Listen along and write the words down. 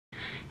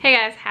Hey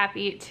guys,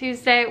 happy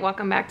Tuesday.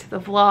 Welcome back to the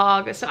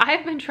vlog. So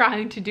I've been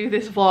trying to do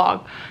this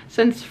vlog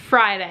since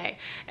Friday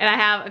and I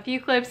have a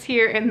few clips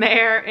here and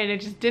there and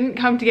it just didn't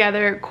come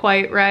together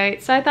quite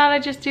right. So I thought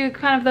I'd just do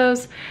kind of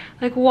those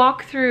like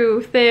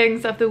walkthrough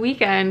things of the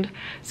weekend.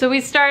 So we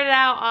started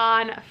out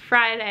on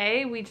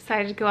Friday. We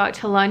decided to go out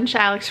to lunch.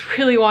 Alex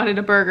really wanted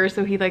a burger,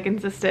 so he like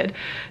insisted.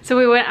 So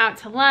we went out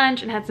to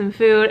lunch and had some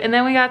food, and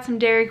then we got some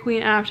Dairy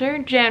Queen after,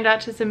 jammed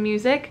out to some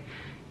music,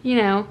 you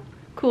know,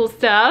 cool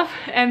stuff.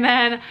 And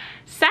then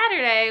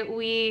Saturday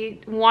we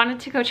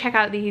wanted to go check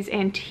out these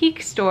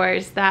antique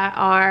stores that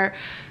are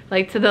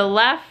like to the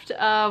left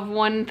of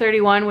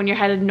 131 when you're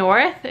headed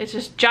north. It's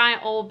just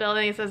giant old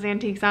building. It says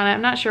antiques on it.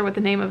 I'm not sure what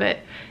the name of it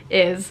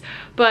is,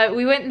 but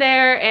we went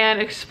there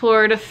and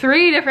explored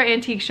 3 different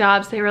antique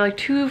shops. They were like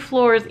 2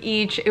 floors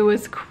each. It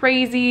was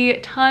crazy.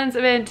 Tons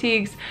of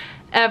antiques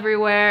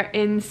everywhere.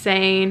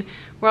 Insane.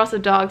 We're also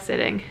dog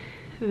sitting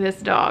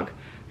this dog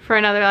for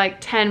another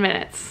like 10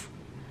 minutes.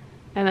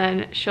 And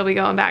then she'll be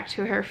going back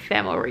to her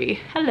family.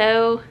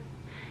 Hello.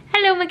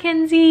 Hello,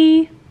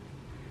 Mackenzie.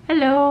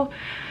 Hello.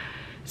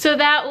 So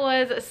that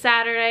was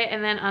Saturday,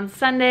 and then on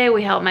Sunday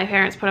we helped my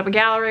parents put up a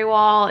gallery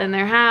wall in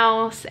their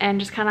house and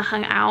just kind of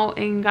hung out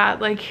and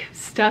got like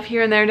stuff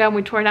here and there done.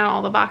 We tore down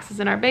all the boxes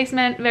in our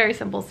basement, very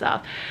simple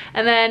stuff.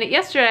 And then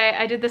yesterday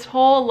I did this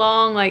whole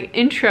long like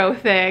intro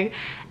thing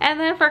and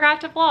then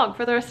forgot to vlog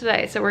for the rest of the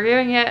day. So we're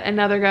giving it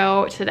another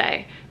go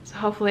today. So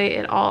hopefully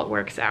it all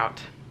works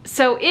out.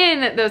 So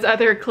in those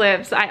other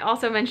clips, I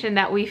also mentioned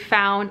that we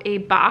found a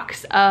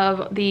box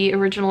of the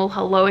original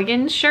Hello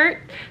Again shirt.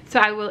 So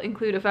I will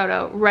include a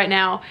photo right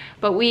now,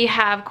 but we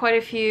have quite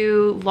a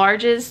few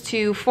larges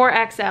to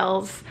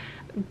 4XLs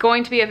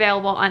going to be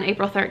available on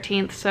April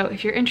 13th. So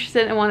if you're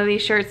interested in one of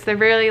these shirts, they're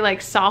really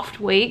like soft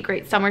weight,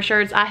 great summer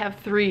shirts. I have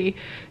three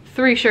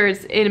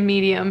shirts in a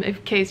medium, in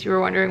case you were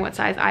wondering what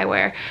size I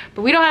wear,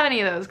 but we don't have any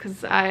of those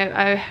because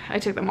I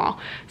took them all.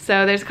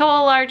 So there's a couple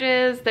of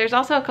larges, there's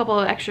also a couple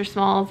of extra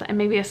smalls, and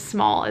maybe a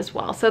small as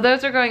well. So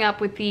those are going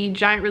up with the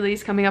giant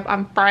release coming up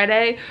on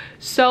Friday.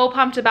 So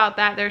pumped about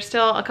that. There's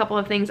still a couple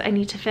of things I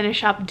need to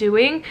finish up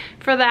doing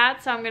for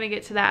that, so I'm gonna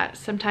get to that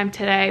sometime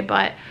today.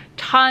 But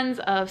tons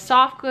of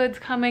soft goods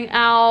coming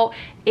out,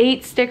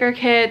 8 sticker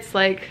kits.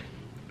 Like,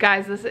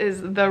 guys, this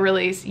is the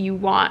release you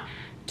want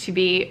to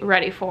be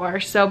ready for.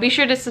 So be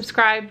sure to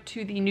subscribe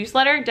to the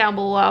newsletter down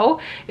below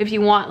if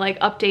you want like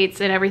updates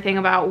and everything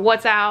about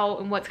what's out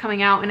and what's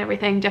coming out and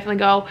everything. Definitely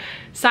go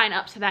sign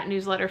up to that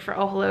newsletter for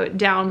Oh Hello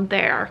down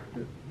there.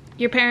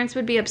 Your parents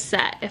would be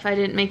upset if I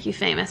didn't make you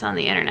famous on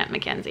the internet,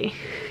 Mackenzie.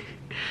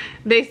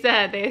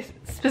 They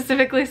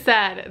specifically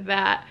said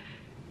that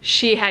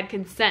she had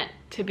consent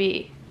to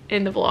be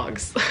in the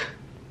vlogs.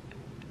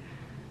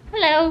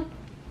 Hello.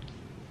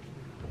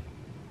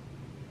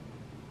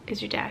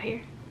 Is your dad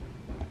here?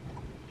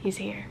 He's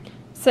here.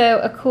 So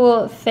a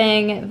cool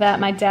thing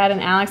that my dad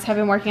and Alex have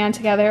been working on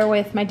together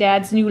with my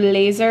dad's new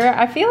laser.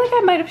 I feel like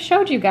I might have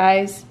showed you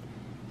guys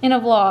in a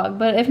vlog,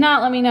 but if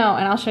not, let me know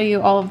and I'll show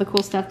you all of the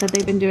cool stuff that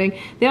they've been doing.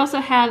 They also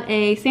have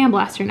a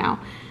sandblaster now.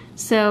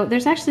 So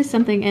there's actually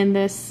something in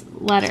this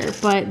letter,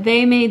 but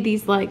they made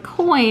these like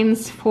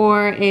coins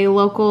for a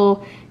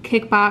local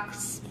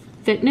kickbox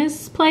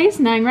fitness place,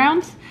 9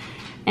 rounds.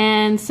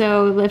 And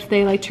so if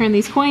they like turn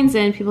these coins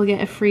in, people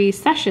get a free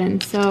session.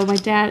 So my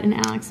dad and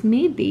Alex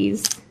made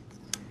these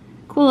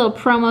cool little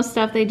promo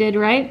stuff they did,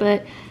 right?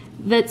 But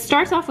that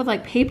starts off with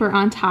like paper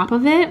on top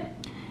of it,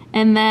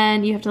 and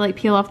then you have to like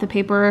peel off the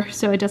paper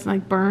so it doesn't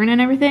like burn and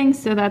everything.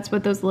 So that's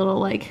what those little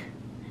like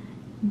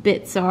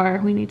bits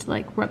are. We need to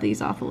like rub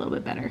these off a little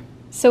bit better.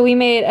 So we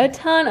made a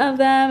ton of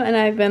them and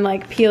I've been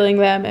like peeling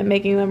them and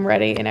making them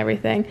ready and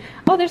everything.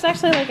 Oh, there's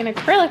actually like an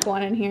acrylic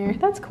one in here.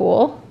 That's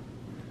cool.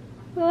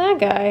 Look at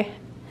that guy.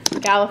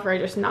 Gallifrey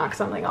just knocked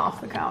something off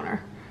the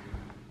counter.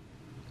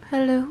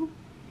 Hello.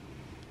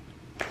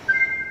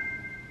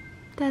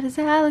 That is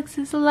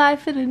Alex's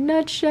life in a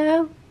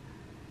nutshell.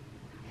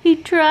 He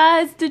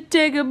tries to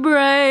take a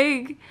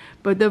break,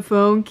 but the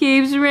phone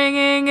keeps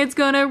ringing. It's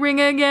gonna ring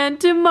again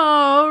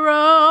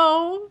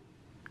tomorrow.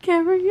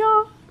 Carry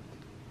on.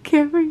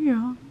 Carry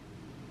on.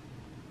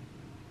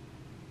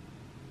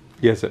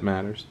 Yes, it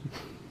matters.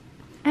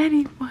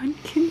 Anyone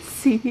can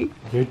see.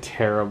 You're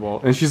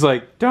terrible. And she's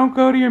like, don't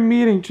go to your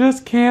meeting,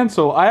 just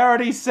cancel. I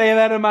already say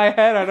that in my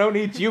head. I don't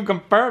need you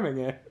confirming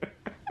it.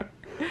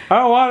 I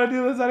don't want to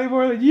do this any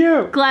more than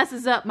you.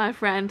 Glasses up, my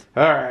friend.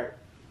 All right.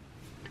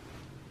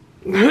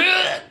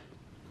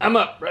 I'm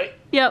up, right?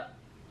 Yep.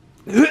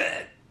 All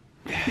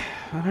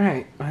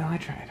right. Well, I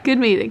tried. Good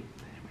meeting.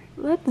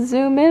 Let's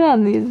zoom in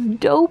on these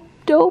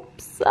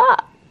dope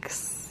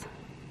socks.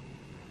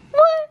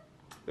 What?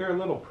 They're a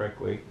little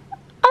prickly.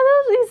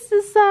 Are those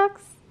Easter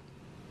socks?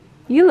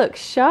 You look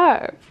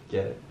sharp.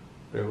 Get it?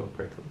 They're a little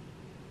prickly.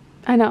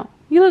 I know.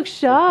 You look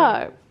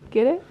sharp.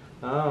 Get it?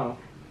 Oh.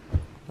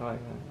 I like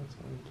that. That's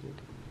really cute.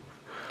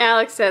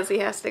 Alex says he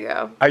has to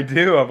go. I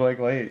do. I'm like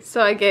late.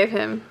 So I gave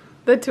him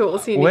the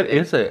tools he needed. What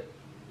is it?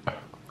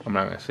 I'm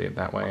not going to say it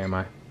that way, am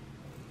I?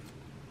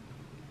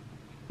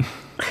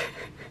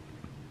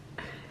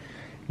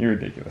 You're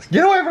ridiculous.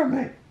 Get away from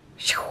me!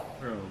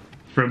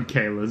 From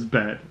Kayla's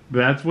bed.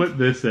 That's what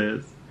this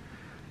is.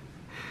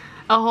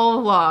 A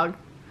whole vlog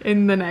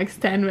in the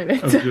next 10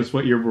 minutes. Of just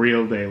what your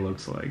real day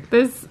looks like.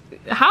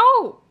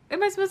 How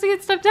am I supposed to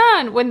get stuff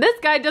done when this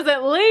guy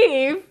doesn't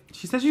leave?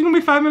 She said she's gonna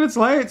be 5 minutes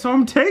late, so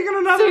I'm taking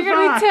another So you're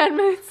gonna be 10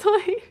 minutes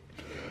late?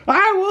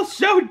 I will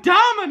show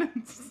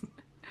dominance!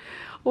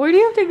 Where do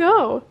you have to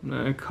go?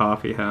 A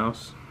coffee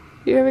house.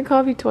 You having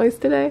coffee twice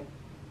today?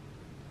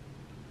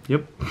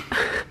 Yep.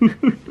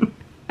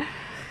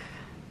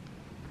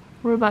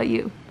 What about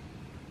you?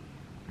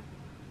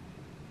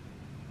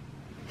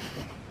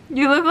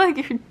 You look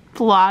like you're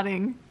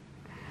plotting.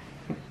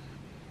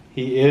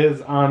 He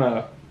is on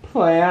a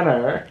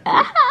planner.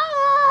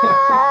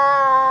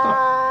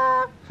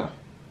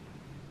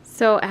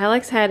 So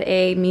Alex had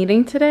a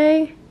meeting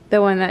today,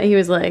 the one that he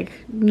was like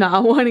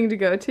not wanting to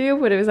go to,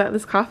 but it was at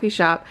this coffee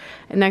shop,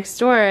 and next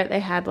door they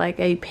had like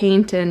a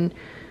paint and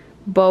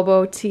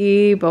boba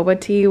tea,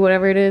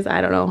 whatever it is. I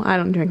don't know, I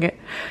don't drink it.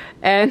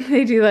 And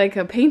they do like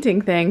a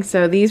painting thing,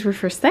 so these were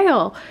for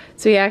sale.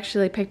 So he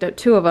actually picked up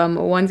 2 of them.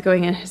 One's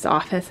going in his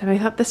office, and I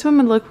thought this one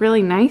would look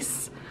really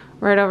nice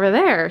right over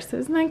there. So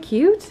isn't that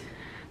cute?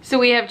 So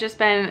we have just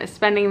been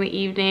spending the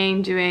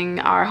evening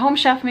doing our home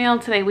chef meal.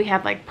 Today we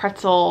had like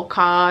pretzel,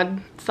 cod,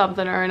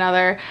 something or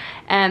another,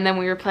 and then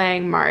we were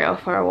playing Mario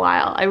for a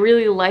while. I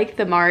really like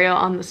the Mario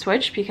on the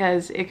Switch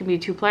because it can be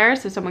 2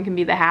 players, so someone can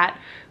be the hat,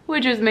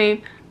 which is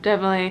me,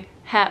 definitely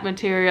hat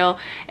material,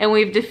 and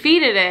we've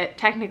defeated it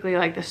technically,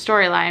 like the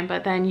storyline,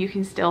 but then you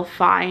can still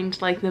find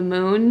like the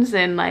moons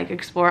and like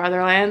explore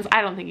other lands.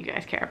 I don't think you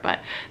guys care, but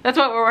that's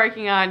what we're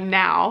working on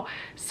now.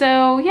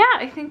 So yeah,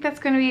 I think that's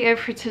gonna be it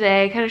for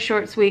today. Kind of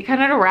short, sweet,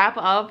 kind of to wrap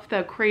up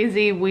the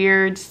crazy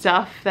weird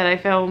stuff that I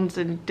filmed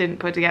and didn't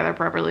put together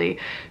properly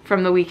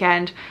from the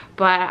weekend.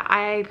 But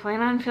I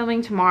plan on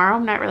filming tomorrow.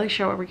 I'm not really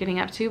sure what we're getting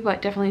up to,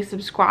 but definitely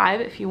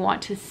subscribe if you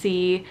want to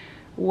see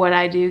what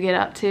I do get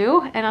up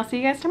to, and I'll see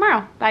you guys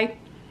tomorrow. Bye.